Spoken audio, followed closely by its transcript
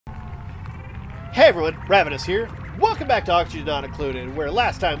Hey everyone, Ravinous here. Welcome back to Oxygen Not Included, where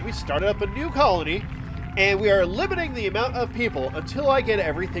last time we started up a new colony, and we are limiting the amount of people until I get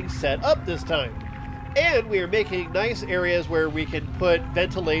everything set up this time. And we are making nice areas where we can put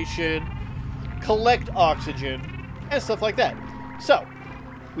ventilation, collect oxygen, and stuff like that. So,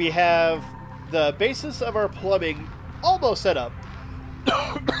 we have the basis of our plumbing almost set up.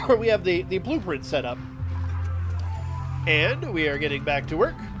 We have the blueprint set up. And we are getting back to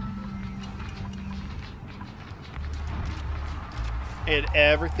work. And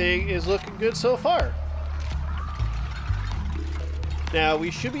everything is looking good so far. Now,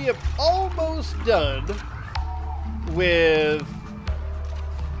 we should be almost done with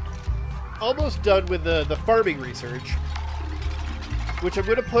the farming research, which I'm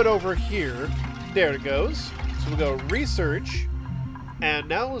going to put over here. There it goes. So we'll go research, and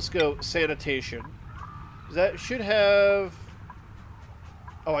now let's go sanitation. That should have...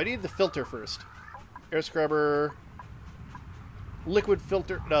 Oh, I need the filter first. Air scrubber... Liquid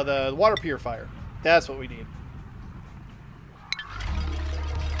filter... No, the water purifier. That's what we need.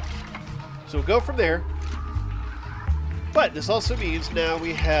 So we'll go from there. But this also means now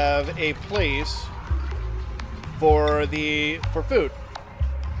we have a place for food.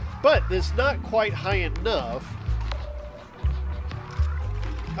 But it's not quite high enough.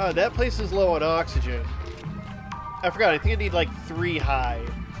 That place is low on oxygen. I forgot. I think I need like 3 high.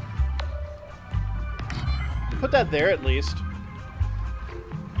 Put that there at least.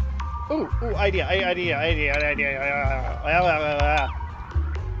 Ooh, idea.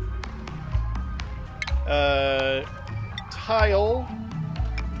 Tile.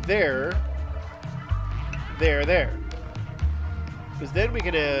 There. Because then we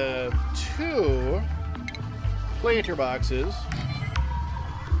can have 2 planter boxes.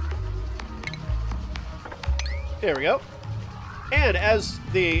 There we go. And as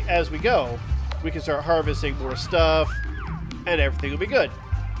we go, we can start harvesting more stuff, and everything will be good.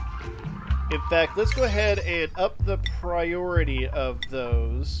 In fact, let's go ahead and up the priority of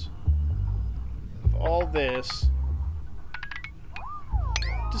those, of all this,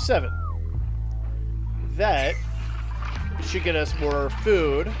 to 7. That should get us more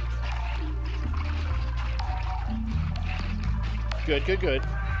food. Good.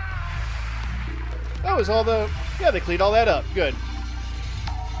 Oh, is all the... Yeah, they cleaned all that up. Good.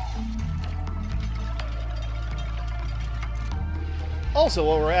 Also,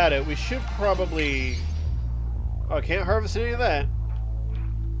 while we're at it, we should probably... Oh, I can't harvest any of that.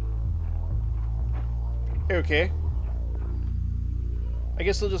 Okay. I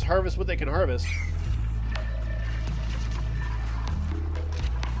guess they'll just harvest what they can harvest.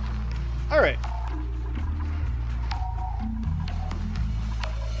 Alright.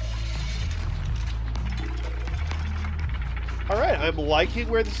 Alright, I'm liking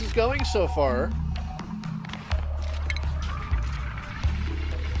where this is going so far.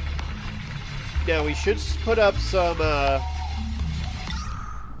 Now, we should put up some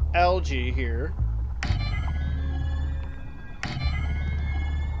algae here.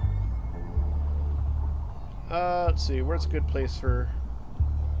 Let's see, where's a good place for...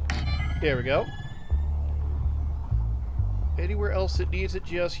 There we go. Anywhere else that needs it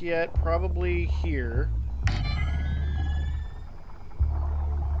just yet? Probably here.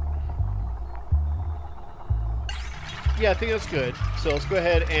 Yeah, I think that's good. So let's go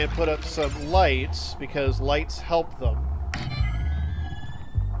ahead and put up some lights, because lights help them.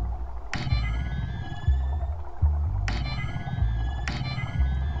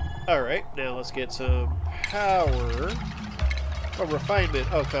 Alright, now let's get some power. Oh, refinement.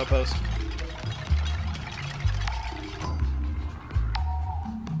 Oh, compost.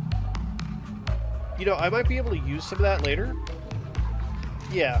 You know, I might be able to use some of that later.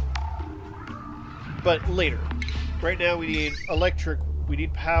 Yeah. But later. Right now we need electric, we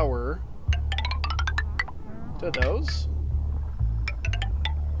need power to those.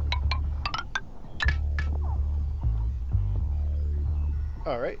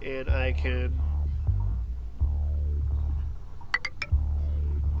 Alright, and I can...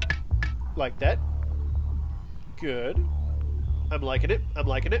 Like that. Good. I'm liking it.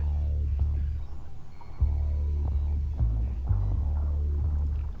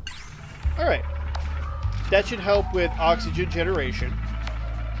 Alright. That should help with oxygen generation.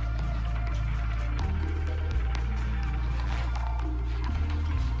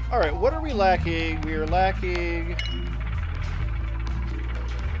 Alright, what are we lacking? We are lacking...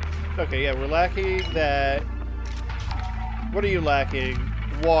 Okay, yeah, we're lacking that... What are you lacking?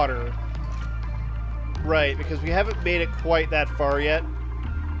 Water. Right, because we haven't made it quite that far yet.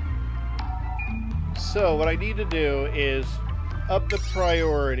 So, what I need to do is up the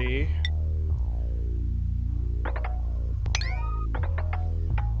priority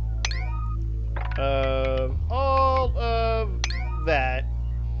of all of that.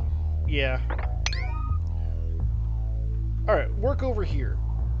 Yeah. Alright, work over here.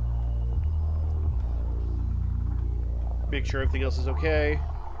 Make sure everything else is okay.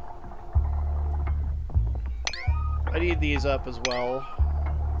 I need these up as well.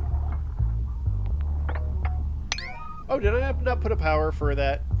 Oh, did I not put a power for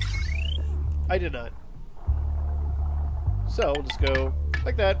that? I did not. So, we'll just go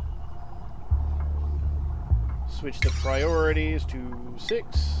like that. Switch the priorities to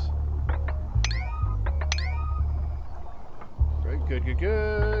 6. Right, good, good,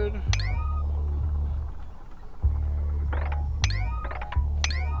 good.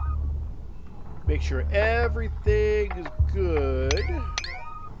 Make sure everything is good.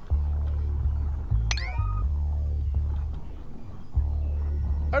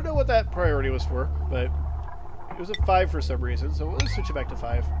 I don't know what that priority was for, but it was a 5 for some reason, so let's switch it back to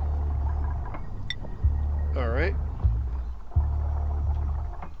 5. Alright.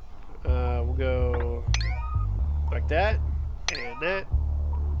 We'll go like that, and that.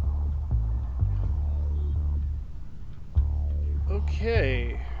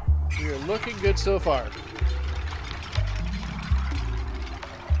 Okay. We are looking good so far.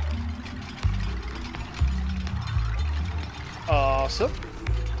 Awesome.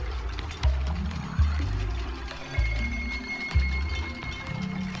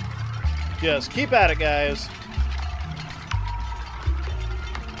 Just keep at it, guys.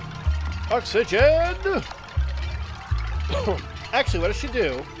 Oxygen! Actually, what I should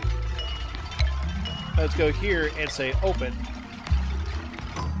do... Let's go here and say open.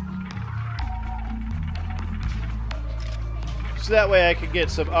 So that way I can get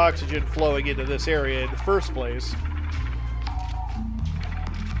some oxygen flowing into this area in the first place.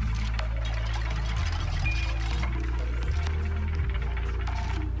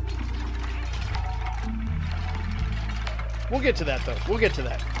 We'll get to that, though. We'll get to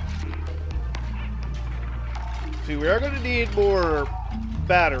that. See, we are going to need more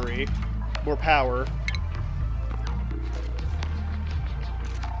battery, more power.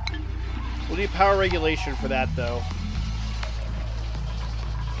 We'll need power regulation for that, though.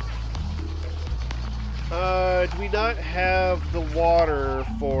 Do we not have the water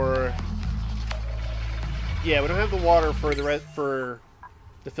for... Yeah, we don't have the water for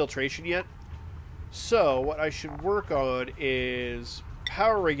the filtration yet. So, what I should work on is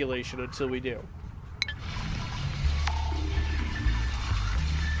power regulation until we do.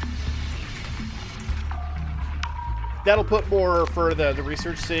 That'll put more for the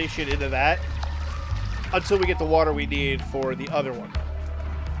research station into that until we get the water we need for the other one.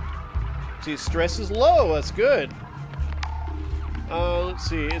 See, stress is low. That's good. Let's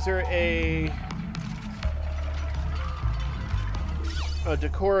see. Is there a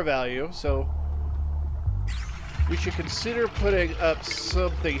decor value? So... we should consider putting up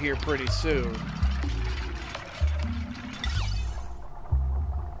something here pretty soon.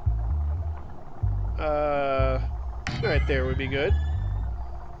 Right there would be good.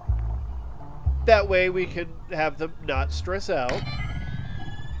 That way we can have them not stress out.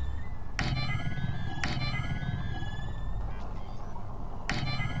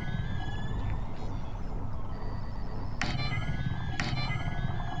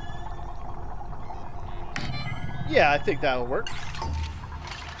 Yeah, I think that'll work.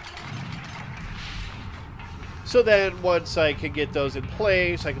 So then once I can get those in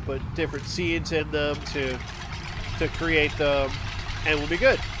place, I can put different seeds in them to create them, and we'll be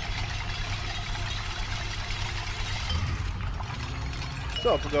good.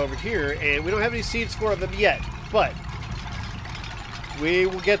 So we'll go over here, and we don't have any seeds for them yet, but we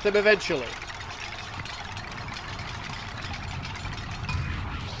will get them eventually.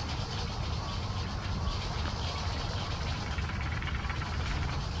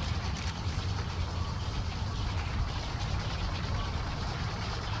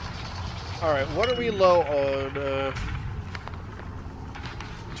 Alright, what are we low on?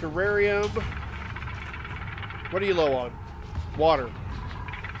 Terrarium. What are you low on? Water.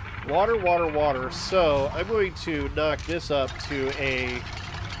 Water, water, water. So, I'm going to knock this up to a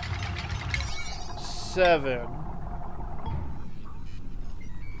 7.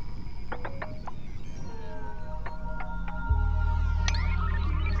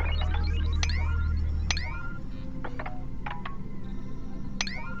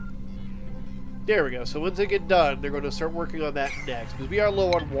 There we go. So once they get done, they're going to start working on that next, because we are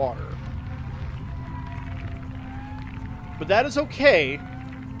low on water. But that is okay,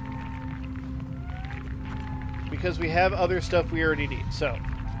 because we have other stuff we already need. So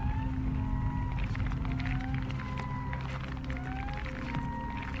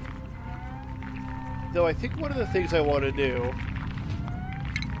Though I think one of the things I want to do...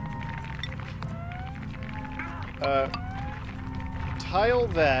 tile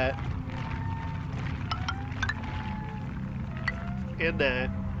that. And that.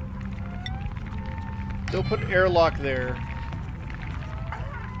 They'll put an airlock there.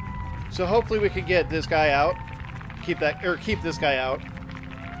 So hopefully we can get this guy out. Keep this guy out.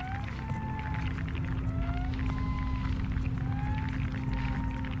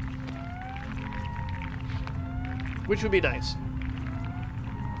 Which would be nice.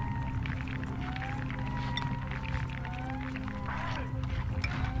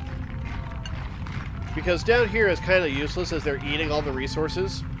 Because down here is kind of useless as they're eating all the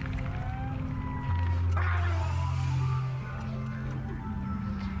resources.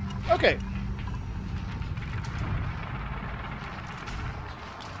 Okay.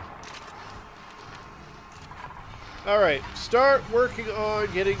 Alright, start working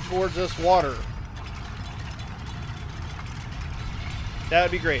on getting towards this water. That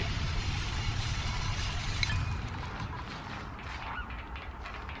would be great.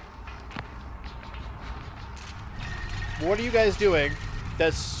 What are you guys doing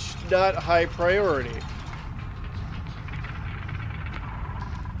that's not high priority?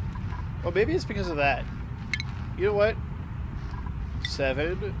 Oh, maybe it's because of that. You know what?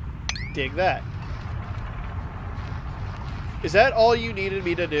 7. Dig that. Is that all you needed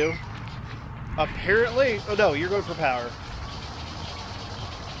me to do? Apparently. Oh no, you're going for power.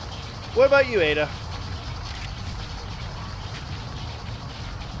 What about you, Ada?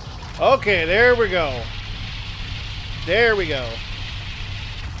 Okay, there we go. There we go.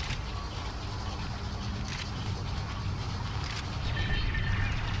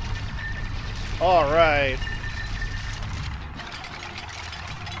 All right.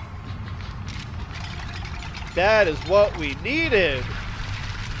 That is what we needed.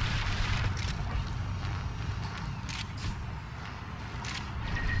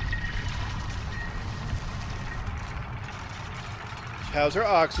 How's our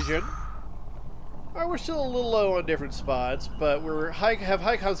oxygen? Oh, we're still a little low on different spots, but we're have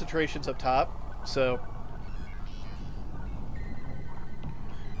high concentrations up top, so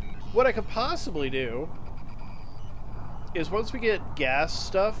what I could possibly do is once we get gas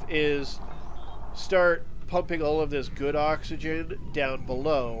stuff is start pumping all of this good oxygen down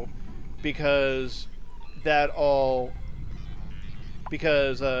below because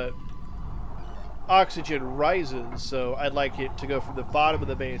oxygen rises, so I'd like it to go from the bottom of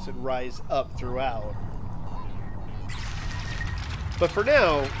the base and rise up throughout. But for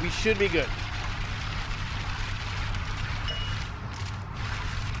now, we should be good.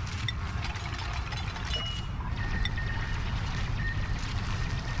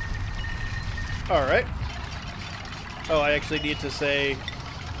 Alright. Oh, I actually need to say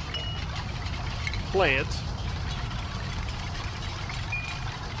plant.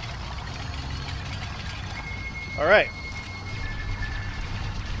 Alright.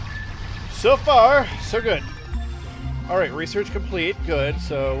 So far, so good. Alright, research complete. Good.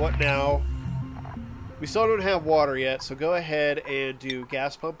 So what now? We still don't have water yet, so go ahead and do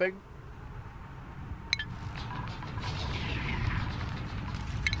gas pumping.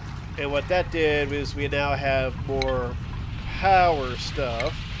 And what that did was we now have more power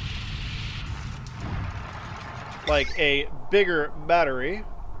stuff. Like a bigger battery.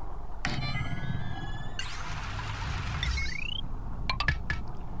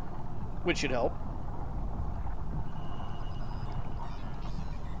 Which should help.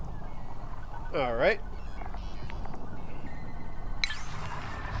 Alright.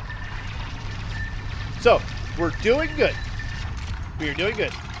 So, we're doing good. We are doing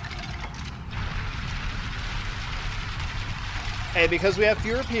good. And because we have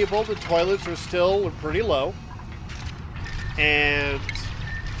fewer people, the toilets are still pretty low. And...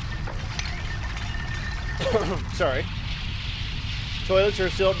 sorry. Toilets are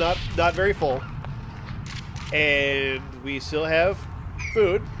still not very full. And we still have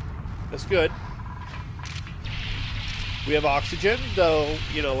food. That's good. We have oxygen, though,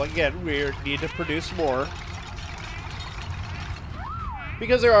 you know, again, we need to produce more.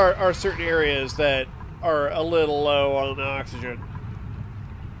 Because there are certain areas that are a little low on oxygen.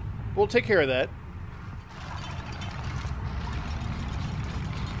 We'll take care of that.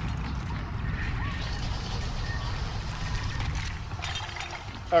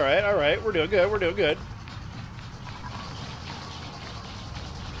 Alright, we're doing good, we're doing good.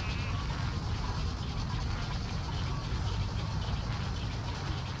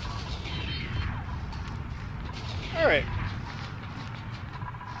 Alright.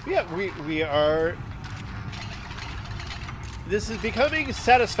 Yeah, we are... This is becoming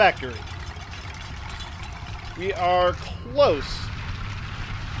satisfactory. We are close.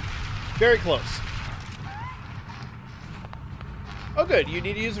 Very close. Oh, good. You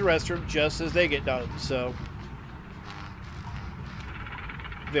need to use the restroom just as they get done, so.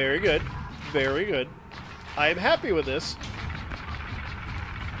 Very good. Very good. I am happy with this.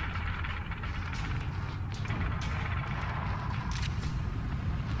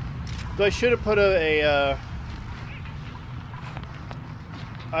 So I should have put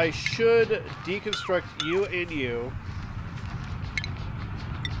I should deconstruct you and you.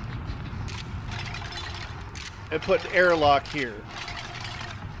 And put an airlock here.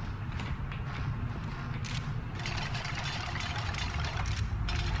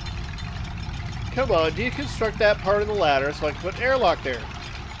 Come on, deconstruct that part of the ladder so I can put an airlock there.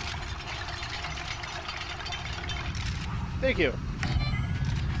 Thank you.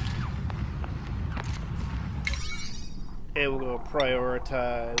 And we'll go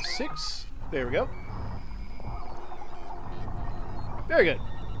prioritize 6. There we go. Very good.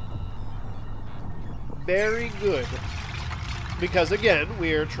 Very good. Because again,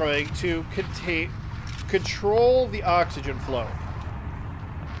 we are trying to control the oxygen flow.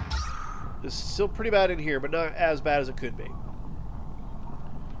 This is still pretty bad in here, but not as bad as it could be.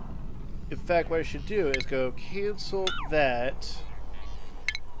 In fact, what I should do is go cancel that,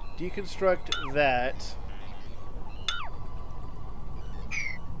 deconstruct that.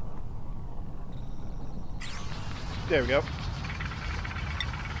 There we go.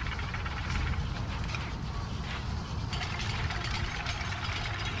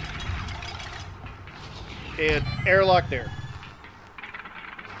 And airlock there.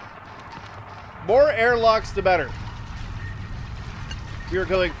 More airlocks, the better. We are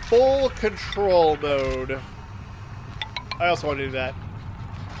going full control mode. I also want to do that.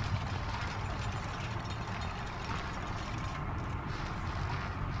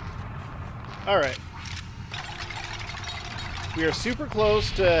 Alright. We are super close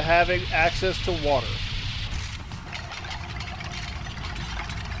to having access to water.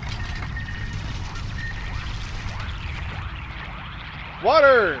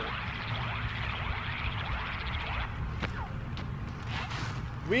 Water!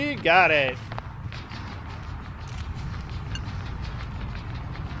 We got it.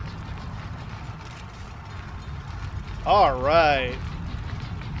 All right.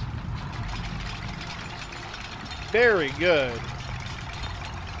 Very good.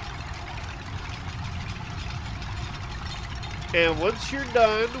 And once you're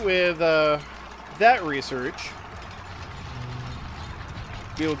done with that research,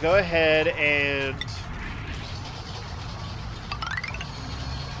 we will go ahead and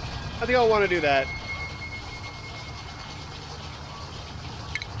I think I'll want to do that.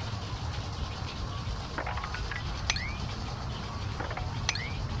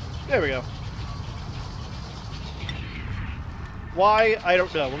 There we go. Why? I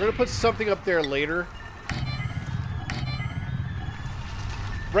don't know. We're going to put something up there later.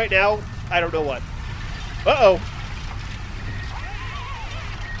 Right now, I don't know what. Uh-oh.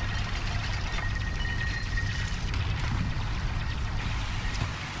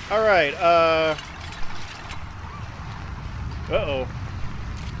 All right, uh-oh.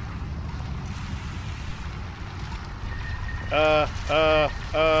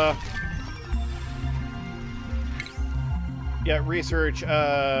 Yeah, research,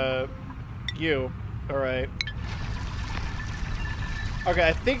 you. All right. Okay,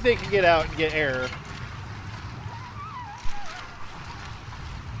 I think they can get out and get air.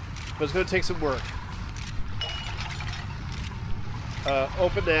 But it's going to take some work.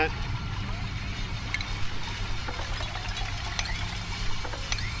 Open that.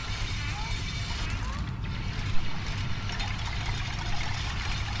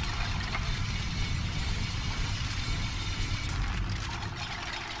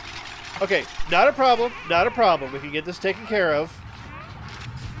 Okay, not a problem. Not a problem. We can get this taken care of.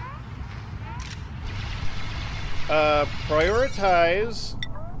 Prioritize.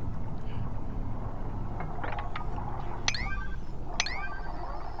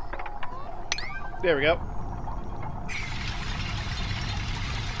 There we go.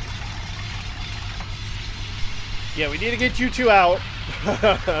 Yeah, we need to get you two out.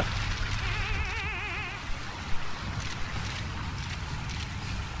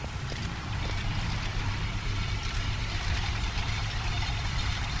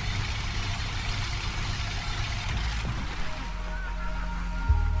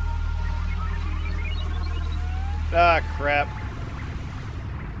 Ah, crap.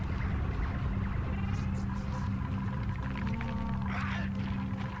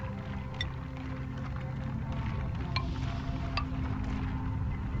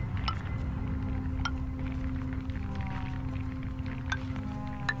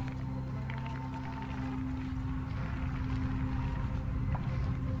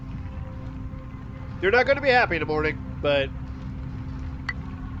 They're not going to be happy in the morning, but...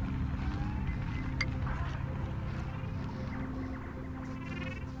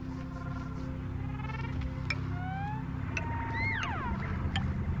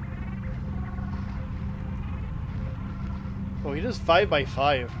 Oh, he does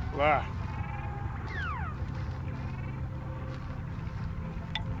 5x5. Wow.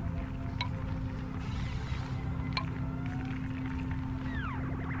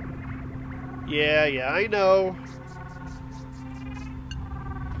 Yeah, I know.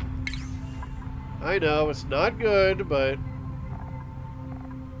 I know, it's not good, but...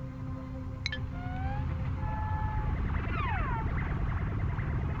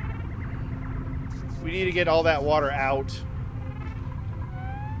 we need to get all that water out.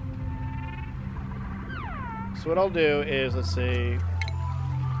 So what I'll do is, let's see...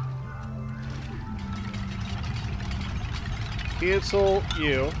 cancel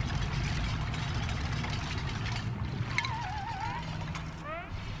you.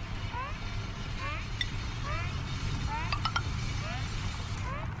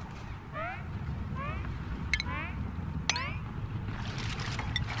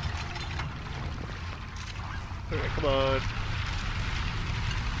 Alright, come on.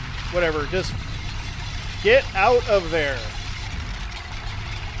 Whatever, just get out of there.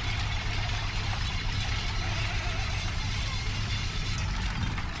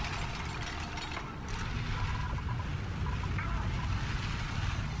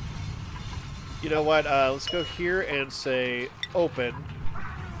 You know what? Let's go here and say open.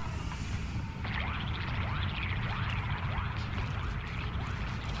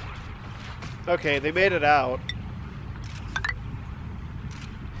 Okay, they made it out.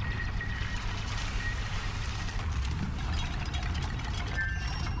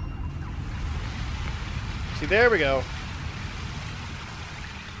 See, there we go.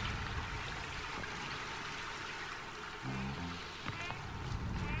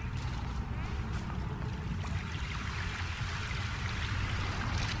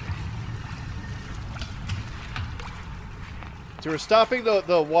 So we're stopping the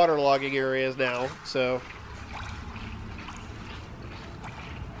waterlogging areas now, so...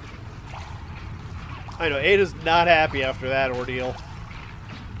 I know, Ada's not happy after that ordeal.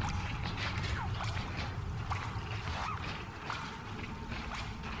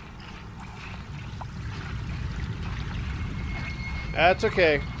 That's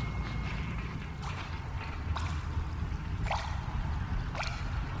okay.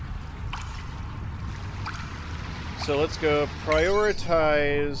 So let's go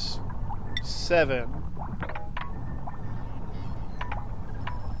prioritize 7.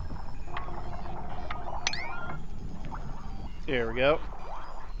 There we go.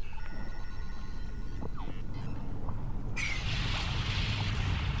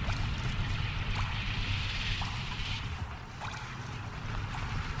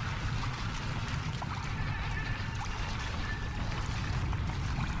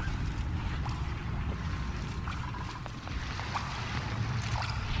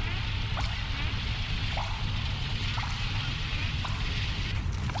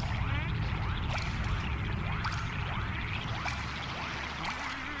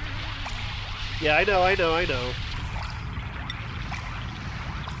 Yeah, I know.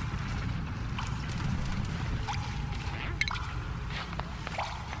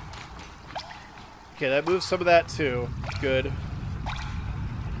 Okay, that moves some of that too. Good.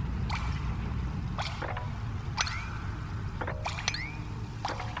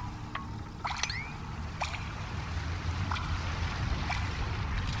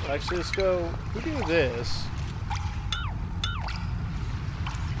 Actually, let's go. We do this.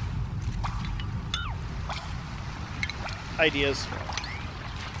 Ideas.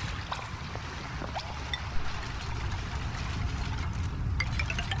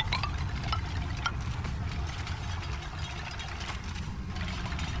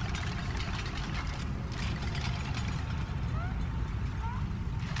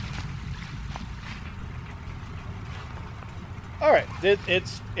 All right,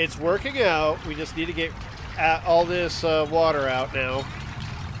 it's working out. We just need to get all this water out now.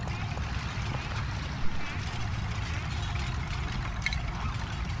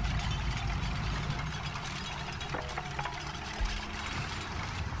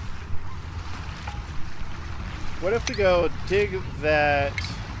 What if we go dig that,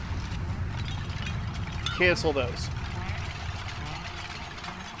 cancel those.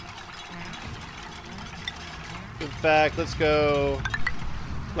 In fact, let's go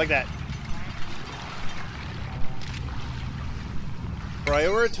like that.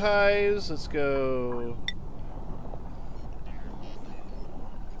 Prioritize, let's go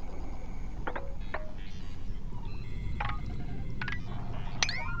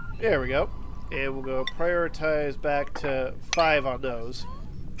There we go. And we'll go prioritize back to 5 on those.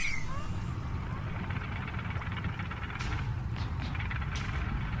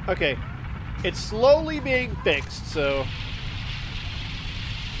 Okay. It's slowly being fixed, so...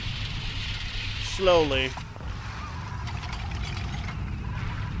 slowly.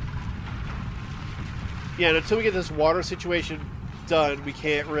 Yeah, and until we get this water situation done, we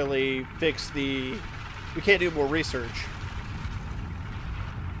can't really fix the... we can't do more research.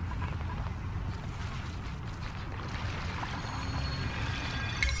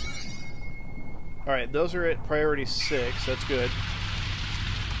 Alright, those are at priority 6. That's good.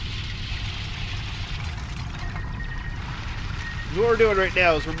 What we're doing right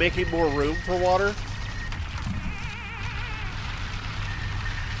now is we're making more room for water. In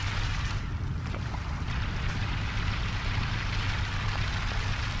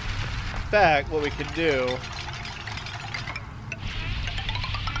fact, what we can do...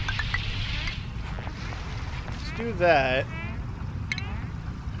 let's do that.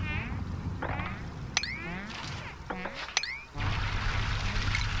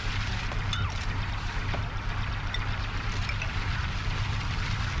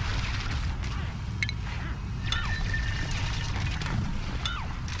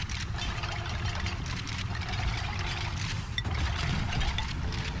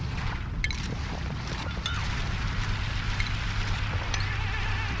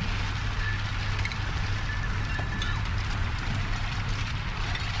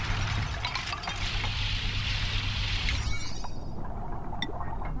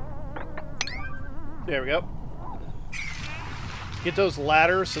 There we go. Get those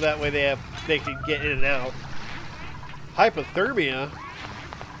ladders so that way they can get in and out. Hypothermia?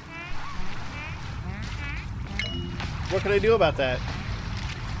 What can I do about that?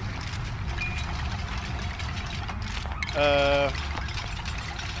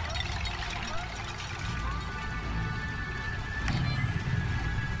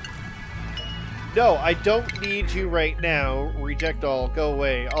 No, I don't need you right now. Reject all. Go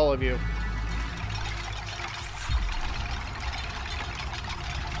away. All of you.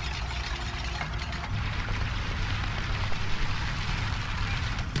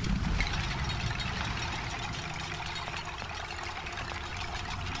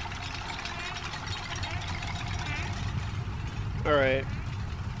 Alright.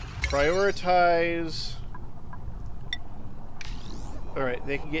 Prioritize. Alright,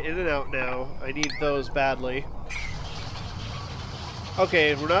 they can get in and out now. I need those badly.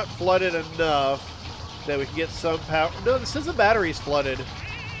 Okay, we're not flooded enough that we can get some power. No, this is the battery's flooded.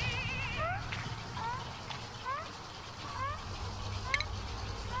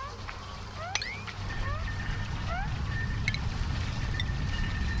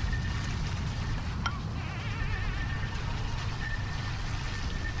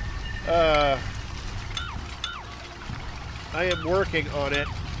 I am working on it.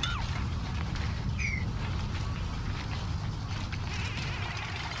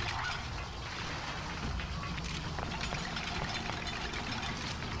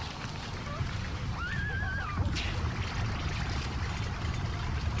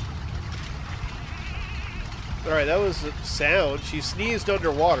 Alright, that was a sound. She sneezed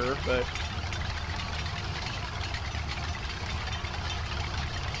underwater, but...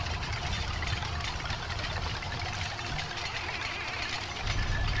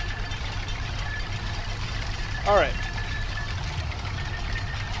 Alright.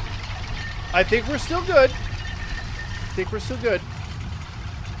 I think we're still good.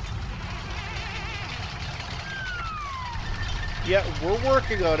 Yeah, we're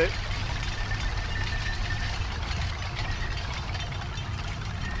working on it.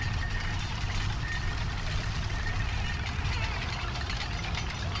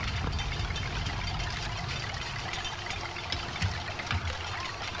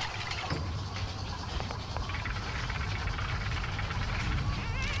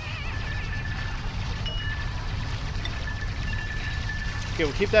 Okay,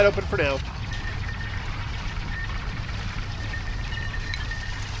 we'll keep that open for now.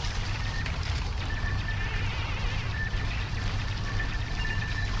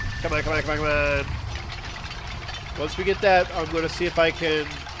 Come on, come on, come on, come on. Once we get that, I'm going to see if I can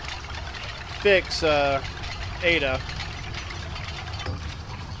fix Ada.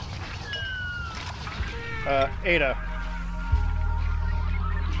 Ada.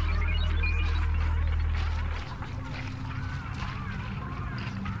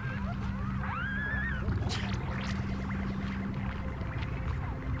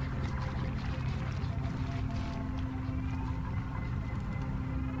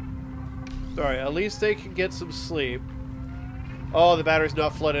 Alright, at least they can get some sleep. Oh, the battery's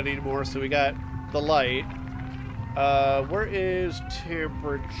not flooded anymore, so we got the light. Where is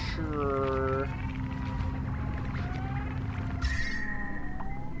temperature?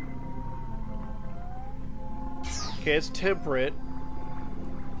 Okay, it's temperate.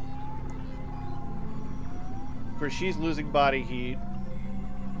 Of course, she's losing body heat.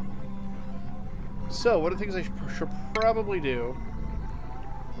 So, one of the things I should probably do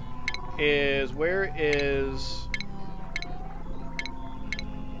is, where is...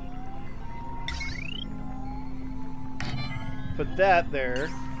 Put that there.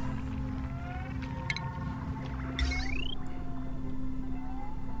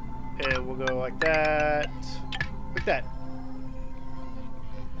 And we'll go like that. Like that.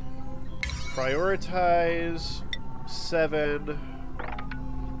 Prioritize 7.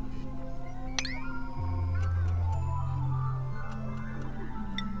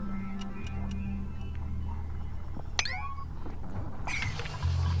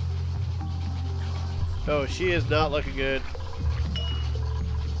 Oh, she is not looking good.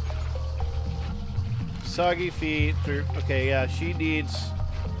 Soggy feet through. Okay, yeah, she needs.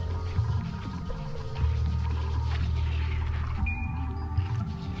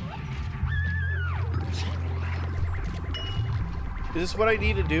 Is this what I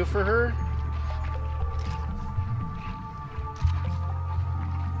need to do for her?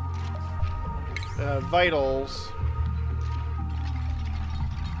 Vitals.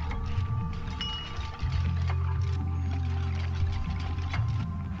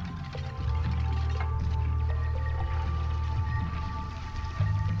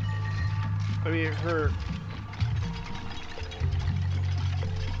 I mean, her...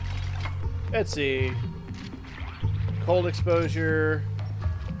 Let's see. Cold exposure.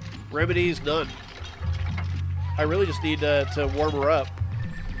 Remedies, none. I really just need to warm her up.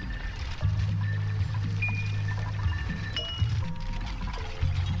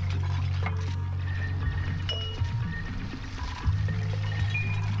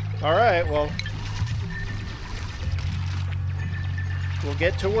 Alright, well... We'll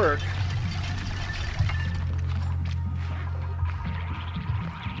get to work.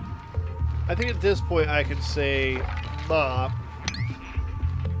 I think at this point I can say mop.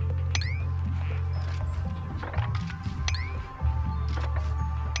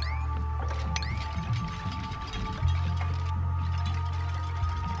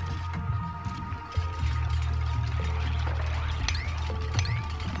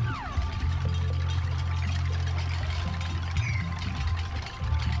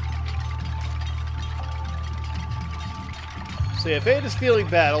 So if Ada's feeling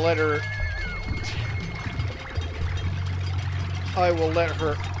bad, I'll let her... I will let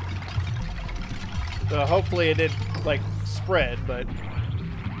her... hopefully it didn't, like, spread, but...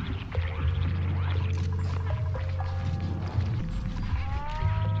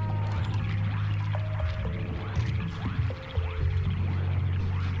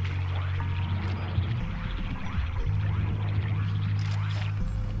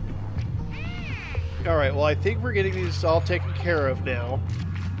 Alright, well I think we're getting these all taken care of now.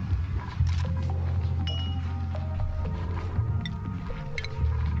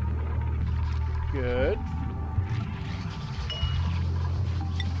 Good.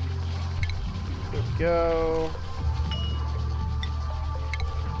 There we go.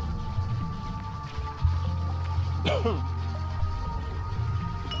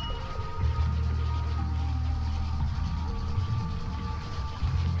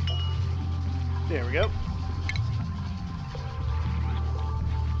 There we go.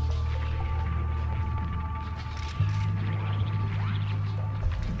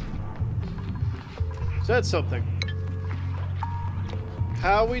 So that's something.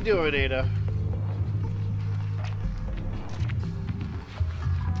 How we doing, Ada?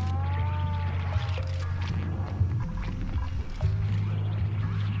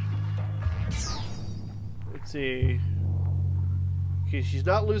 Let's see. Okay, she's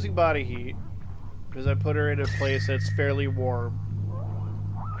not losing body heat because I put her in a place that's fairly warm.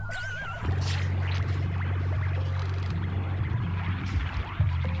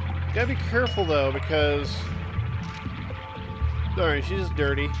 Gotta be careful though, because... Alright, she's just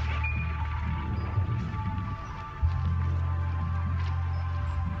dirty.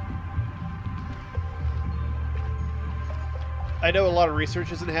 I know a lot of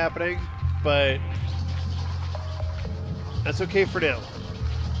research isn't happening, but that's okay for now.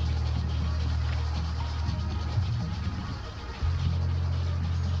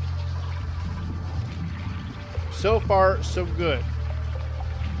 So far, so good.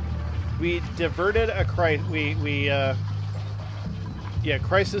 We diverted a crisis. Yeah,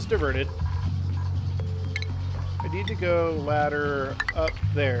 crisis diverted. I need to go ladder up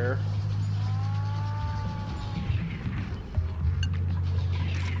there.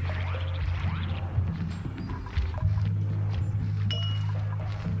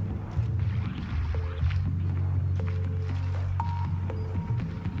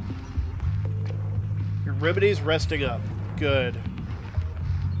 Your remedy's resting up. Good.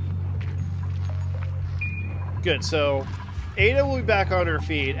 Good, so Ada will be back on her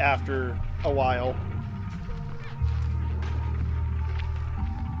feet after a while.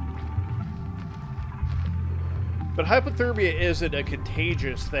 But hypothermia isn't a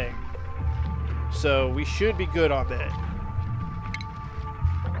contagious thing, so we should be good on that.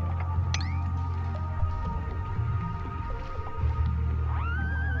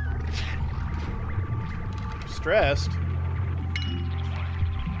 Stressed?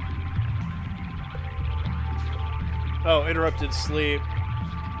 Oh, interrupted sleep.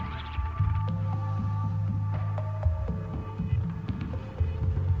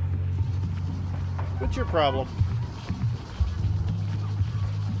 What's your problem?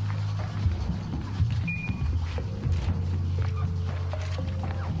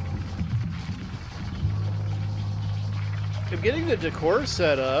 I'm getting the decor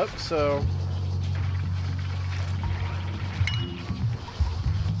set up, so...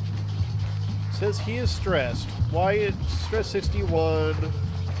 Says he is stressed. Wyatt, stress 61.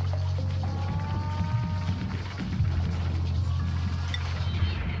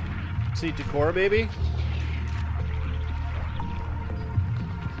 See, decor maybe?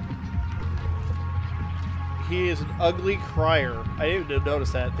 He is an ugly crier. I didn't even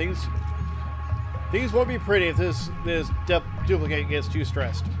notice that. Things won't be pretty if this duplicate gets too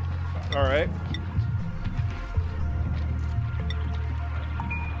stressed. Alright.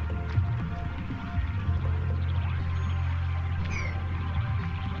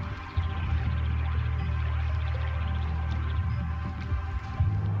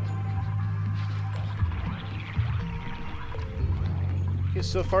 Okay,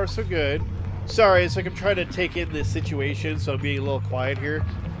 so far so good. Sorry, it's like I'm trying to take in this situation, so I'm being a little quiet here.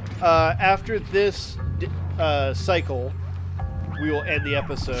 After this cycle, we will end the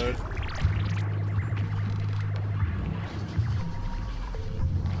episode.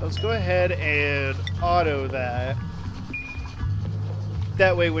 Let's go ahead and auto that.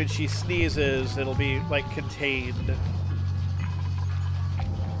 That way when she sneezes, it'll be, like, contained.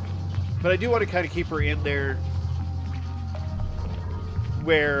 But I do want to kind of keep her in there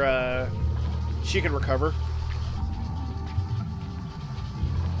where she can recover.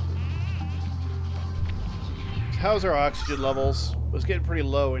 How's our oxygen levels? It was getting pretty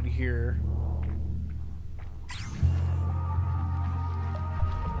low in here.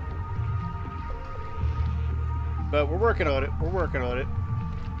 But we're working on it. We're working on it.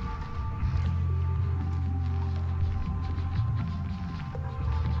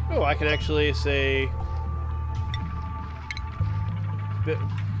 Oh, I can actually say...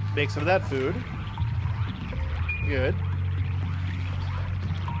 make some of that food. Good.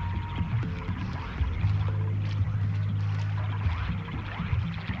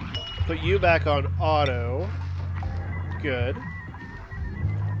 Put you back on auto. Good.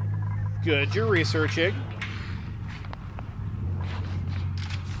 Good, you're researching.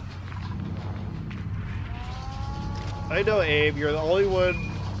 I know, Abe, you're the only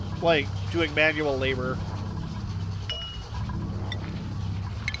one, like, doing manual labor.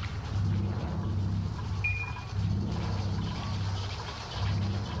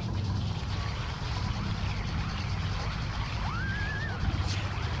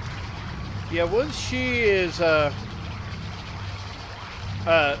 Yeah, once she is, once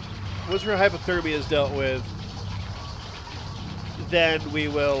her hypothermia is dealt with, then we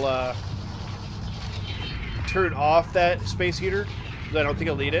will, turn off that space heater. I don't think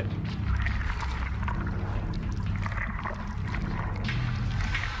I'll need it.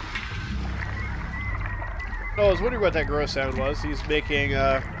 Oh, I was wondering what that gross sound was. He's making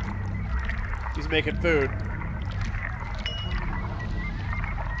food.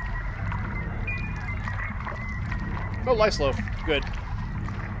 Oh, lice loaf. Good.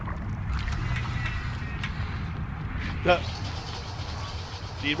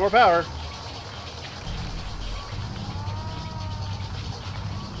 Need more power.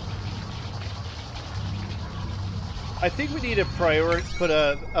 I think we need to put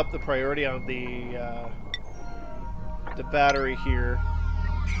up the priority on the battery here.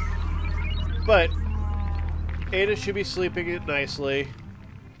 But Ada should be sleeping it nicely.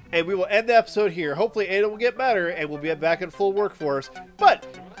 and we will end the episode here. Hopefully Ada will get better, and we'll be back in full workforce. But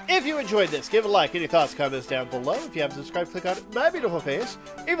if you enjoyed this, give it a like. Any thoughts, comments down below. If you haven't subscribed, click on my beautiful face.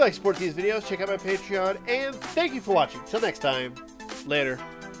 If you like to support these videos, check out my Patreon, and thank you for watching. Till next time, later.